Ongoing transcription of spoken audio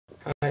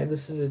Hi,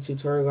 this is a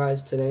tutorial,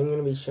 guys. Today I'm going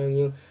to be showing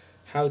you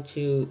how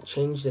to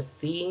change the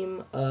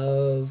theme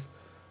of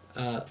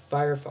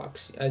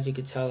Firefox. As you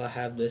can tell, I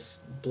have this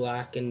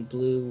black and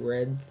blue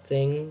red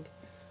thing,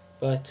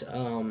 but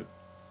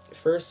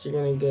first you're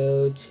going to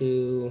go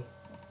to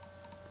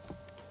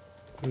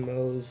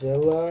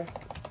Mozilla.com,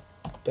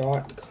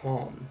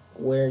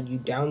 where you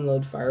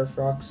download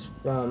Firefox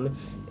from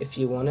if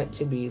you want it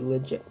to be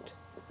legit.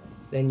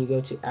 Then you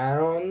go to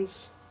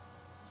add-ons,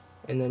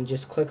 and then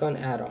just click on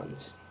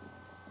add-ons.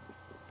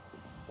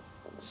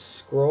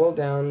 Scroll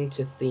down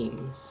to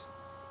themes.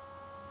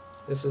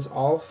 This is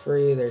all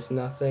free. There's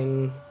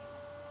nothing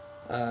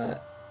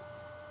that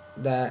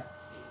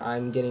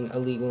I'm getting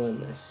illegal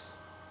in this.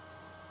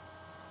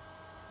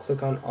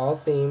 Click on all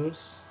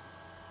themes.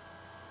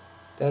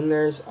 Then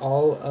there's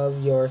all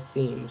of your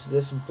themes.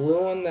 This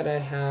blue one that I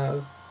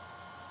have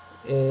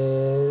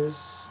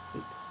is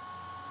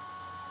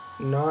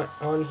not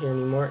on here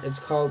anymore. It's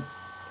called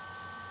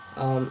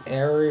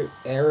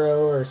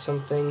Arrow or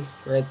something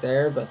right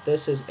there, but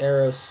this is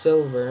Arrow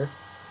Silver.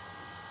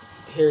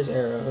 Here's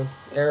Arrow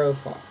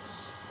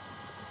Fox.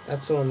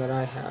 That's the one that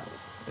I have,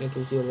 and it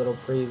gives you a little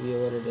preview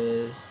of what it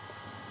is.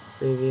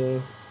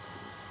 Preview.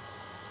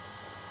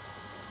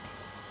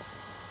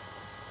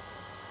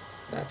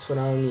 That's what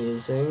I'm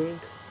using.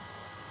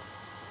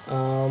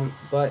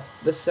 But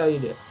this is how you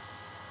do it.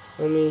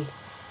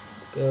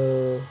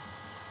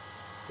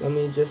 Let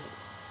me just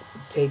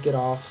take it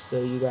off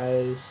so you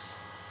guys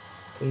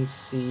can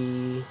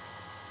see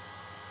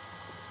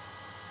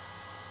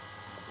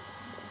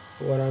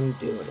what I'm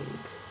doing.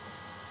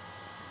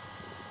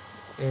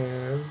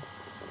 And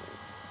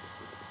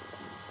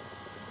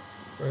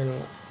we're gonna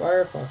let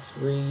Firefox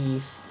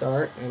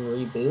restart and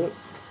reboot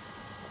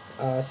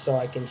so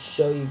I can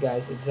show you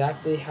guys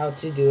exactly how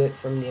to do it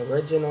from the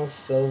original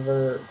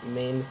silver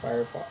main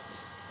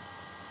Firefox.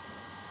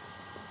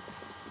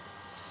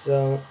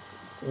 So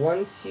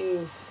once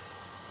you've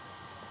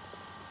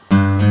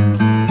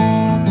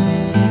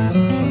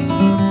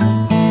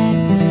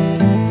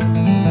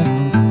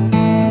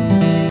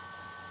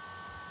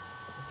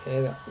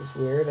Okay, that was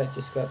weird. I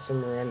just got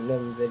some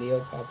random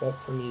video pop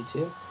up from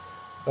YouTube.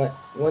 But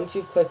once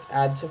you've clicked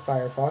add to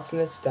Firefox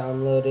and it's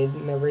downloaded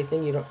and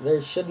everything,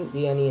 there shouldn't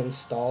be any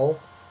install.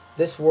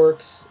 This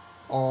works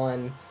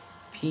on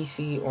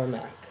PC or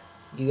Mac.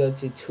 You go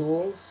to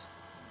Tools,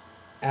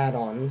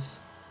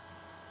 Add-ons.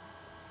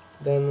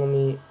 Then let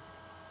me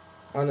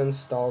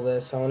uninstall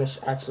this. I want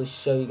to actually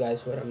show you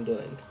guys what I'm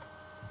doing.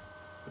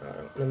 I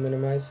don't want to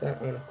minimize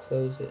that. I want to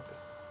close it.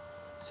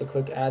 So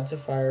click add to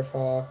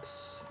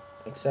Firefox.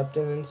 Accept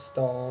and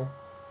install.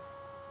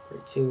 3,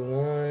 2,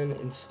 1.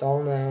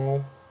 Install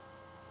now.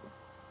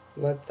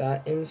 Let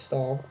that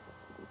install.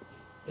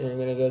 And you're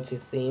going to go to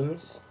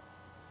themes.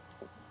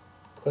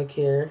 Click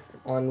here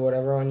on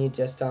whatever one you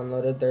just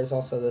downloaded. There's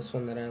also this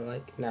one that I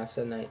like,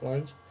 NASA Night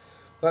Launch.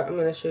 But I'm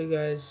going to show you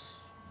guys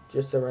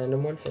just a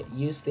random one. Hit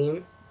use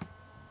theme.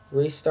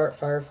 Restart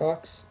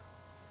Firefox.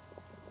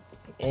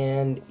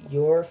 And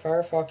your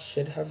Firefox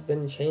should have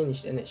been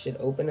changed, and it should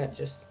open at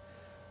just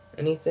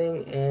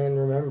anything. And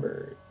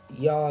remember,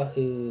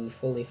 Yahoo,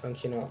 fully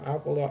functional,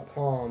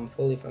 Apple.com,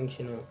 fully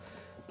functional,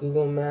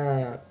 Google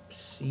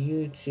Maps,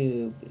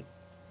 YouTube.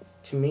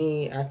 To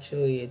me,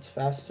 actually, it's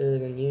faster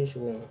than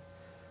usual.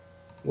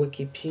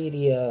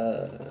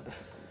 Wikipedia,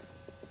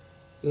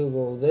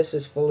 Google. This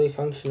is fully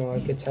functional. I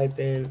could type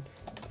in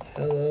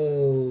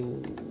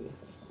hello,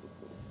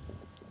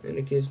 and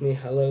it gives me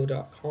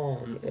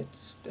hello.com.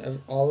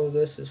 All of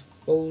this is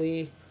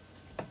fully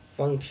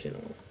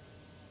functional.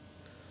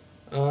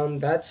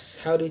 That's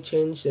how to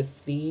change the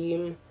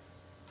theme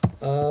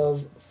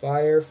of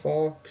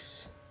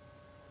Firefox.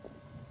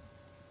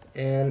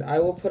 And I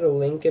will put a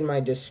link in my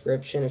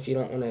description if you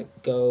don't want to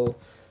go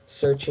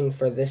searching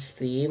for this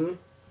theme.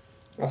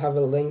 I'll have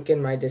a link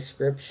in my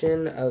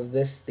description of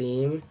this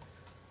theme.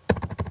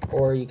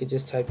 Or you could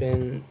just type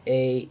in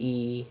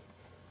AERO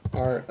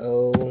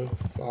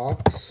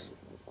Fox.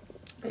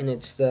 And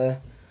it's the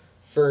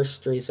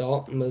first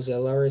result,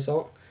 Mozilla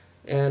result.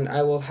 And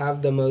I will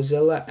have the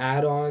Mozilla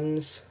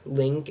add-ons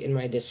link in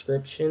my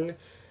description.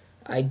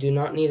 I do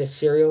not need a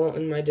serial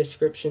in my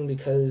description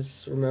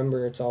because,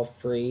 remember, it's all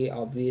free,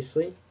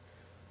 obviously.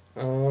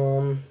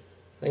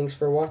 Thanks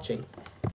for watching.